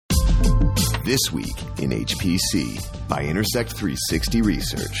This Week in HPC by Intersect 360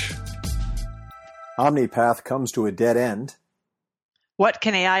 Research. OmniPath comes to a dead end. What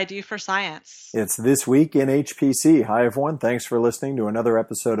can AI do for science? It's This Week in HPC. Hi, everyone. Thanks for listening to another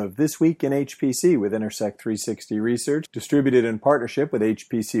episode of This Week in HPC with Intersect 360 Research, distributed in partnership with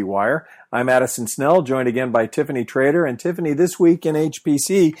HPC Wire. I'm Addison Snell, joined again by Tiffany Trader. And Tiffany, This Week in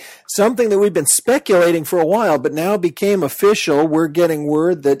HPC, something that we've been speculating for a while, but now became official. We're getting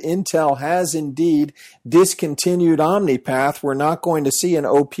word that Intel has indeed discontinued OmniPath. We're not going to see an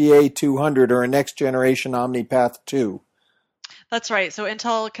OPA 200 or a next generation OmniPath 2. That's right. So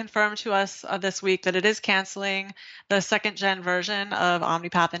Intel confirmed to us this week that it is canceling the second-gen version of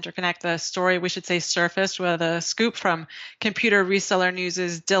OmniPath Interconnect. The story, we should say, surfaced with a scoop from Computer Reseller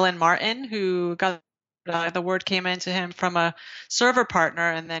News' Dylan Martin, who got the word came into him from a server partner,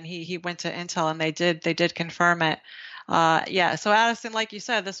 and then he went to Intel, and they did confirm it. So Addison, like you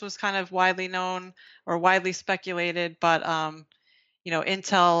said, this was kind of widely known or widely speculated, but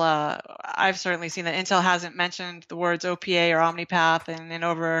Intel, I've certainly seen that Intel hasn't mentioned the words OPA or OmniPath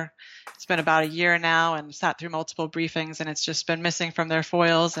it's been about a year now, and sat through multiple briefings, and it's just been missing from their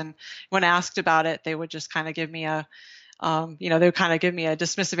foils. And when asked about it, they would just kind of give me a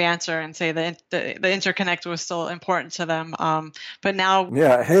dismissive answer and say the interconnect was still important to them. But now,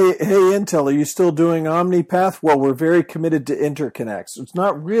 hey Intel, are you still doing OmniPath? Well, we're very committed to interconnects. It's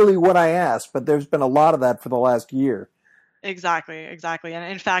not really what I asked, but there's been a lot of that for the last year. Exactly.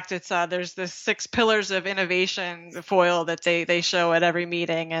 And in fact, it's there's this 6 pillars of innovation foil that they show at every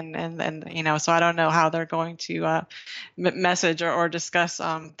meeting, and so I don't know how they're going to message or discuss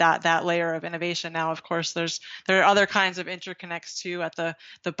that layer of innovation. Now, of course, there are other kinds of interconnects too at the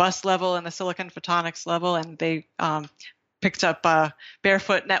bus level and the silicon photonics level, and they picked up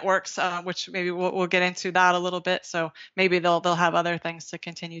Barefoot Networks, which maybe we'll get into that a little bit. So maybe they'll have other things to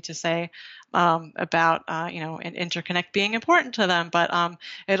continue to say about an interconnect being important to them. But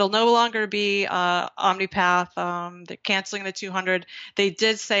it'll no longer be OmniPath. They're canceling the 200. They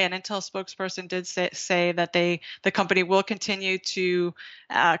did say, an Intel spokesperson did say that the company will continue to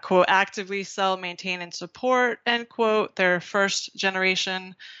quote, actively sell, maintain, and support, end quote, their first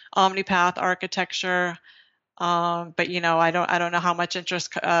generation OmniPath architecture. But I don't know how much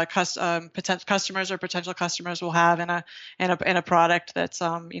interest potential customers will have in a product that's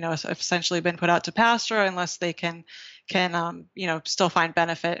essentially been put out to pasture, unless they can still find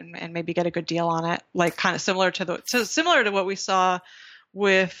benefit and maybe get a good deal on it, like kind of similar to what we saw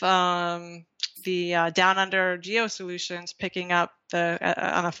with the Down Under Geo Solutions picking up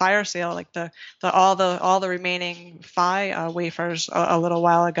on a fire sale, like all the remaining PHY wafers a little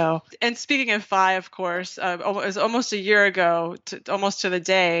while ago. And speaking of PHY, of course, it was almost a year ago, almost to the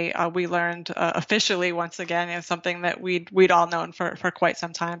day, we learned officially once again, something that we'd all known for quite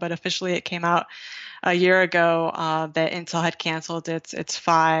some time, but officially it came out a year ago that Intel had canceled its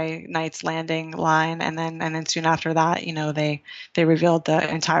PHY Knights Landing line, and then soon after that, they revealed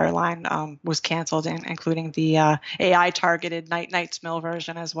the entire line was canceled, including the AI targeted Knights Mill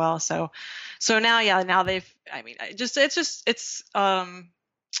version as well. So now they've. I mean,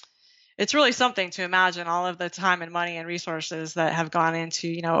 it's really something to imagine all of the time and money and resources that have gone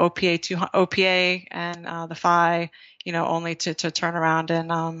into OPA and the PHY, only to turn around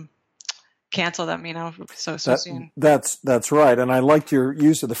and cancel them, so soon. That's right. And I liked your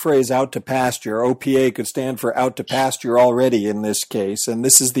use of the phrase out to pasture. OPA could stand for out to pasture already in this case. And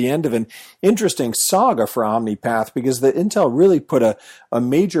this is the end of an interesting saga for OmniPath, because the Intel really put a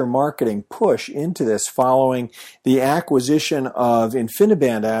major marketing push into this following the acquisition of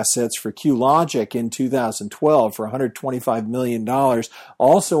InfiniBand assets for QLogic in 2012 for $125 million.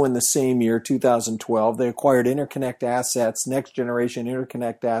 Also in the same year, 2012, they acquired interconnect assets, next generation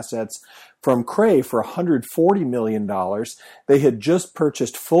interconnect assets, from Cray for $140 million. They had just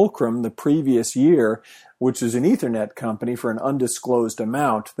purchased Fulcrum the previous year, which is an Ethernet company, for an undisclosed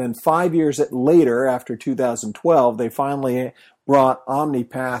amount. Then 5 years later, after 2012, they finally brought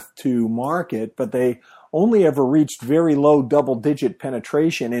OmniPath to market, but they only ever reached very low double-digit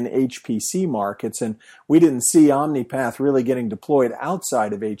penetration in HPC markets, and we didn't see OmniPath really getting deployed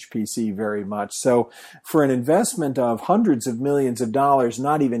outside of HPC very much. So for an investment of hundreds of millions of dollars,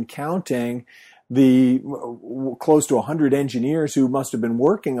 not even counting the close to 100 engineers who must have been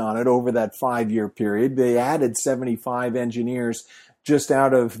working on it over that 5-year period, they added 75 engineers just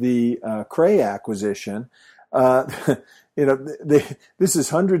out of the Cray acquisition. This is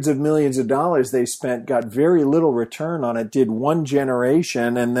hundreds of millions of dollars they spent, got very little return on it, did one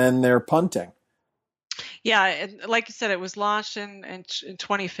generation, and then they're punting. Yeah, like you said, it was launched in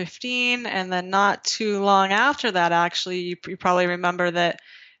 2015, and then not too long after that, actually, you probably remember that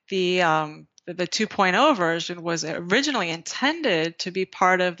the the 2.0 version was originally intended to be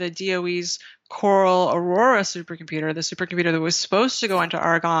part of the DOE's Coral Aurora supercomputer, the supercomputer that was supposed to go into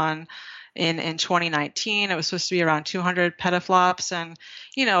Argonne in 2019. It was supposed to be around 200 petaflops, and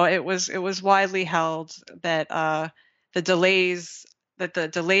it was widely held that the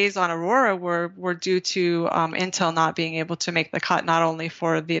delays on Aurora were due to Intel not being able to make the cut, not only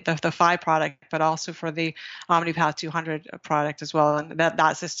for the Phi product, but also for the OmniPath 200 product as well. And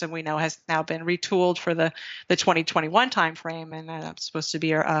that system we know has now been retooled for the 2021 timeframe, and it's supposed to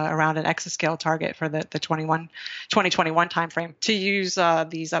be around an exascale target for the 2021 timeframe to use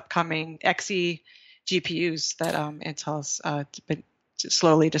these upcoming Xe GPUs that Intel's been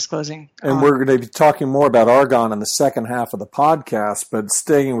slowly disclosing. And we're going to be talking more about Argonne in the second half of the podcast, but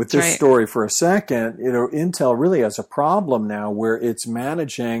staying with this story for a second, Intel really has a problem now where it's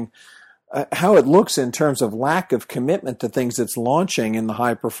managing how it looks in terms of lack of commitment to things it's launching in the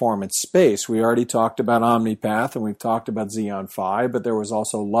high-performance space. We already talked about OmniPath, and we've talked about Xeon Phi, but there was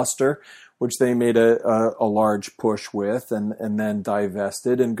also Lustre, which they made a large push with and then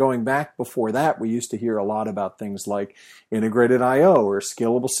divested. And going back before that, we used to hear a lot about things like integrated I/O or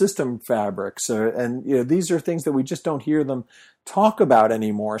scalable system fabrics. And these are things that we just don't hear them talk about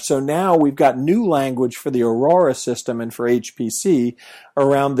anymore. So now we've got new language for the Aurora system and for HPC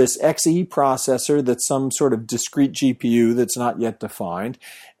around this Xe processor that's some sort of discrete GPU that's not yet defined,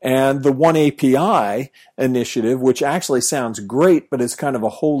 and the One API initiative, which actually sounds great, but is kind of a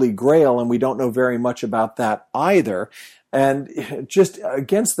holy grail, and we don't know very much about that either. And just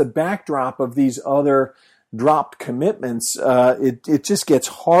against the backdrop of these other dropped commitments, it just gets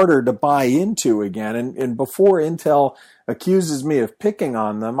harder to buy into again. And before Intel accuses me of picking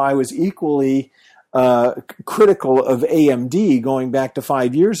on them, I was equally critical of AMD going back to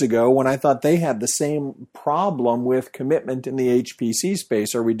 5 years ago when I thought they had the same problem with commitment in the HPC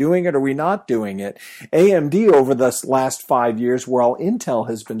space. Are we doing it or are we not doing it? AMD over the last 5 years, while Intel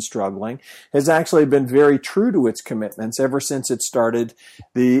has been struggling, has actually been very true to its commitments ever since it started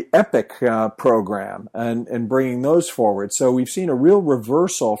the EPYC program and bringing those forward. So we've seen a real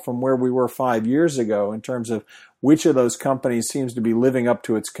reversal from where we were 5 years ago in terms of which of those companies seems to be living up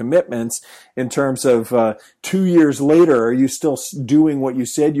to its commitments in terms of 2 years later, are you still doing what you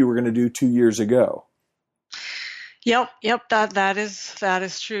said you were going to do 2 years ago? Yep, that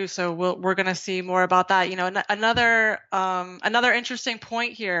is true. So we're going to see more about that. Another interesting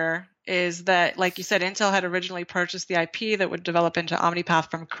point here is that, like you said, Intel had originally purchased the IP that would develop into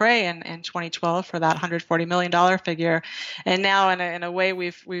OmniPath from Cray in 2012 for that $140 million figure, and now in a way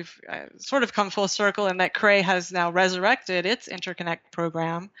we've sort of come full circle in that Cray has now resurrected its interconnect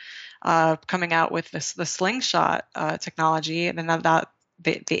program, coming out with the Slingshot technology, and then the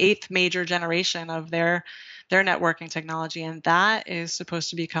eighth major generation of their networking technology, and that is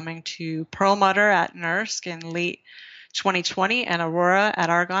supposed to be coming to Perlmutter at NERSC in late 2020 and Aurora at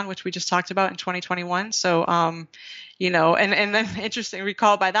Argonne, which we just talked about in 2021. So, and then interesting,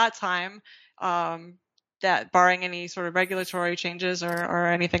 recall by that time, that barring any sort of regulatory changes or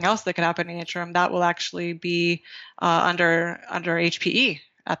anything else that could happen in the interim, that will actually be under HPE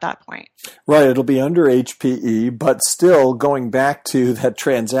at that point. Right, it'll be under HPE, but still going back to that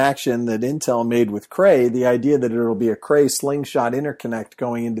transaction that Intel made with Cray, the idea that it'll be a Cray Slingshot interconnect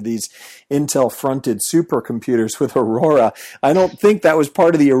going into these Intel-fronted supercomputers with Aurora, I don't think that was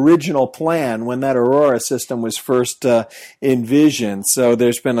part of the original plan when that Aurora system was first envisioned. So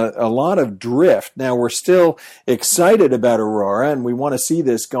there's been a lot of drift. Now we're still excited about Aurora, and we want to see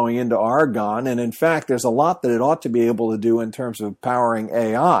this going into Argonne, and in fact there's a lot that it ought to be able to do in terms of powering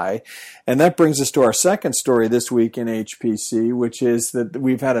AI. And that brings us to our second story this week in HPC, which is that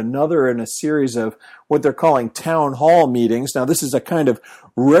we've had another in a series of what they're calling town hall meetings. Now, this is a kind of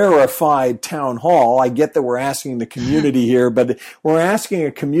rarefied town hall. I get that we're asking the community here, but we're asking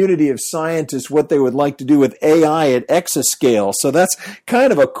a community of scientists what they would like to do with AI at exascale. So that's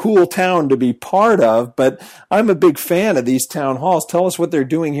kind of a cool town to be part of, but I'm a big fan of these town halls. Tell us what they're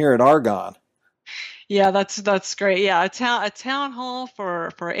doing here at Argonne. Yeah, that's great. Yeah, a town hall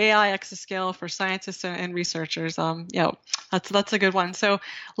for AI exascale for scientists and researchers. That's a good one. So,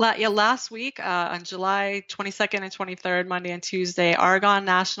 last week on July 22nd and 23rd, Monday and Tuesday, Argonne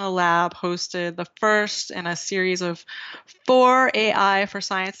National Lab hosted the first in a series of 4 AI for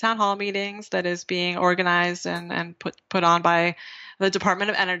Science town hall meetings that is being organized and put on by the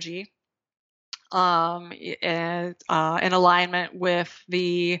Department of Energy, in alignment with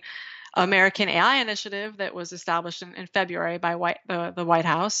the American AI Initiative that was established in February by the White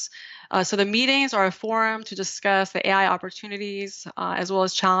House. So the meetings are a forum to discuss the AI opportunities as well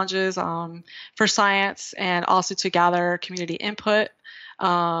as challenges for science, and also to gather community input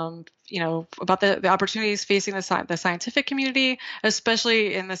about the opportunities facing the scientific community,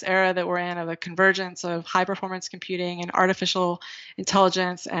 especially in this era that we're in of the convergence of high performance computing and artificial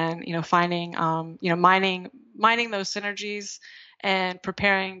intelligence, and finding mining those synergies and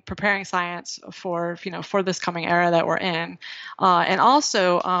preparing science for this coming era that we're in, and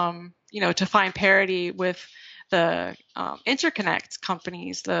also to find parity with the interconnect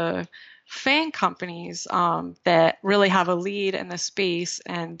companies, the FANG companies that really have a lead in the space,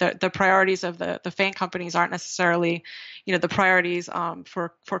 and the priorities of the FANG companies aren't necessarily, the priorities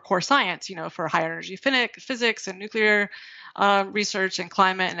for core science, for high energy physics and nuclear research and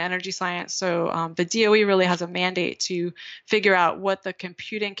climate and energy science. So the DOE really has a mandate to figure out what the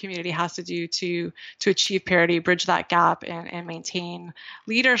computing community has to do to achieve parity, bridge that gap, and maintain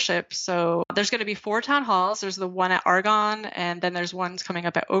leadership. So there's going to be 4 town halls. There's the one at Argonne, and then there's ones coming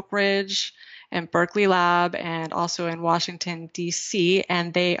up at Oak Ridge and Berkeley Lab, and also in Washington, D.C.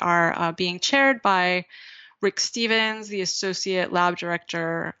 And they are being chaired by Rick Stevens, the Associate Lab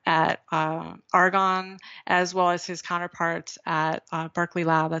Director at Argonne, as well as his counterparts at Berkeley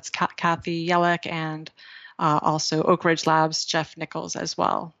Lab. That's Kathy Yellick, and also Oak Ridge Lab's Jeff Nichols as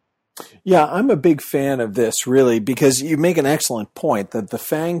well. Yeah, I'm a big fan of this, really, because you make an excellent point that the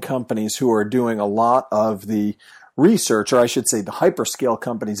FANG companies who are doing a lot of the research, or I should say the hyperscale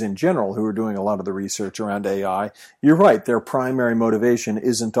companies in general who are doing a lot of the research around AI, you're right, their primary motivation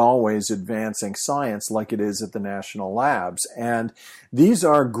isn't always advancing science like it is at the national labs. And these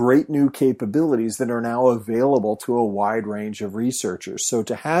are great new capabilities that are now available to a wide range of researchers. So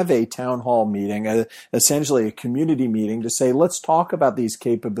to have a town hall meeting, essentially a community meeting to say, let's talk about these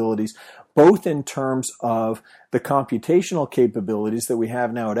capabilities, both in terms of the computational capabilities that we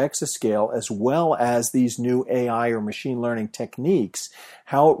have now at Exascale, as well as these new AI or machine learning techniques,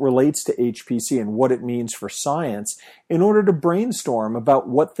 how it relates to HPC and what it means for science, in order to brainstorm about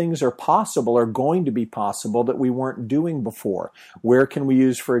what things are possible or going to be possible that we weren't doing before. Where can we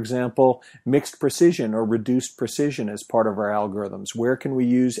use, for example, mixed precision or reduced precision as part of our algorithms? Where can we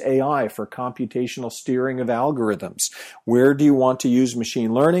use AI for computational steering of algorithms? Where do you want to use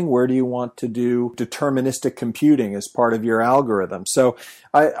machine learning? Where do you want to do deterministic computing as part of your algorithm? So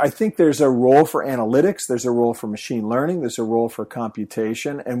I think there's a role for analytics, there's a role for machine learning, there's a role for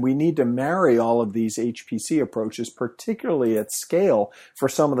computation, and we need to marry all of these HPC approaches, particularly at scale, for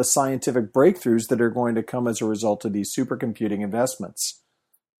some of the scientific breakthroughs that are going to come as a result of these supercomputing investments.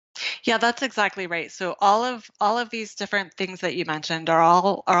 Yeah, that's exactly right. So all of these different things that you mentioned are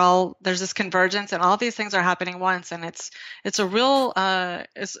all there's this convergence, and all of these things are happening once, and it's a real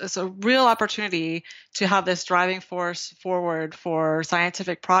opportunity to have this driving force forward for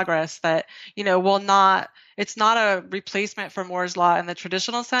scientific progress that it's not a replacement for Moore's law in the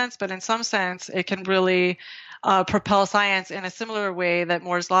traditional sense, but in some sense it can really propel science in a similar way that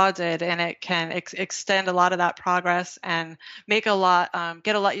Moore's law did, and it can extend a lot of that progress and make get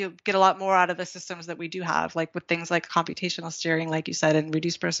a lot more out of the systems that we do have, like with things like computational steering, like you said, and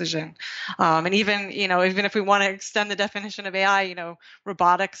reduced precision, and even if we want to extend the definition of AI,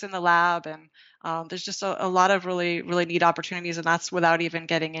 robotics in the lab, and there's just a lot of really, really neat opportunities, and that's without even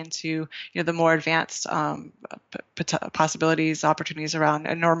getting into the more advanced opportunities around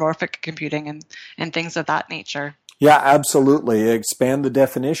neuromorphic computing and things of that nature. Yeah, absolutely. Expand the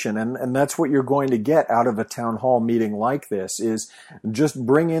definition. And that's what you're going to get out of a town hall meeting like this, is just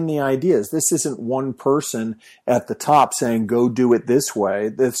bring in the ideas. This isn't one person at the top saying, go do it this way.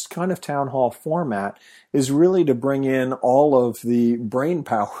 This kind of town hall format is really to bring in all of the brain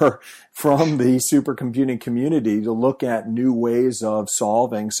power from the supercomputing community to look at new ways of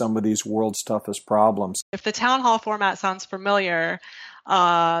solving some of these world's toughest problems. If the town hall format sounds familiar,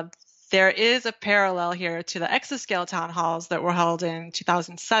 there is a parallel here to the Exascale town halls that were held in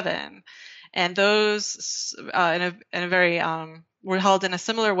 2007, and those were held in a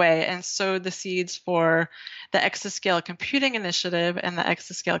similar way and sowed the seeds for the Exascale Computing Initiative and the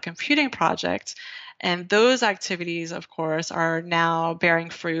Exascale Computing Project. And those activities, of course, are now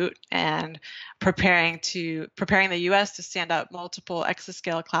bearing fruit and preparing the U.S. to stand up multiple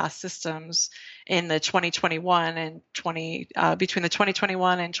exascale class systems in the 2021 and between the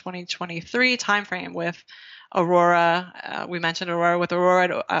 2021 and 2023 timeframe with Aurora. We mentioned Aurora, with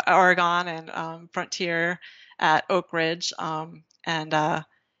Aurora at Oregon, and Frontier at Oak Ridge. For the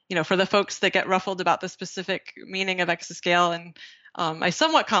folks that get ruffled about the specific meaning of exascale, and I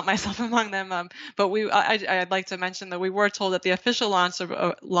somewhat count myself among them, but I'd like to mention that we were told at the official launch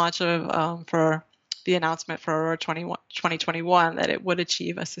for the announcement for Aurora 2021 that it would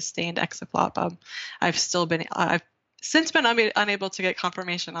achieve a sustained exaflop. I've since been unable to get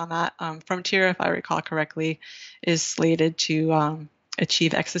confirmation on that. Frontier, if I recall correctly, is slated to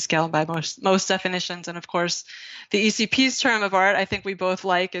achieve exascale by most definitions. And of course, the ECP's term of art, I think we both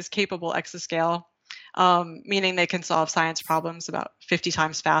like, is capable exascale, meaning they can solve science problems about 50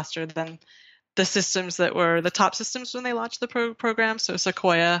 times faster than the systems that were the top systems when they launched the program, so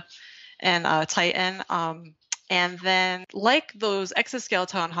Sequoia and Titan. And then, like those exascale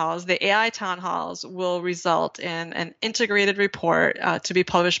town halls, the AI town halls will result in an integrated report to be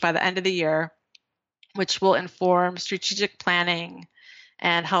published by the end of the year, which will inform strategic planning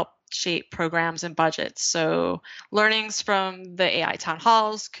and help shape programs and budgets. So learnings from the AI town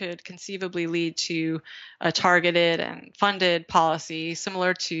halls could conceivably lead to a targeted and funded policy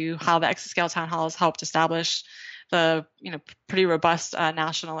similar to how the exascale town halls helped establish the pretty robust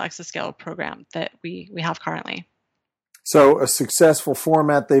national exascale program that we have currently. So a successful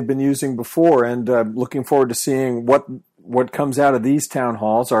format they've been using before, and looking forward to seeing what comes out of these town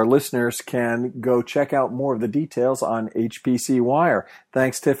halls. Our listeners can go check out more of the details on HPC Wire.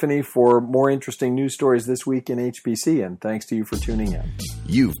 Thanks, Tiffany, for more interesting news stories this week in HPC, and thanks to you for tuning in.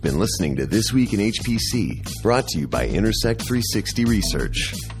 You've been listening to This Week in HPC, brought to you by Intersect 360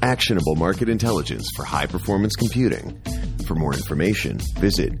 Research, actionable market intelligence for high-performance computing. For more information,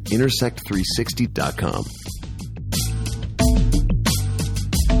 visit intersect360.com.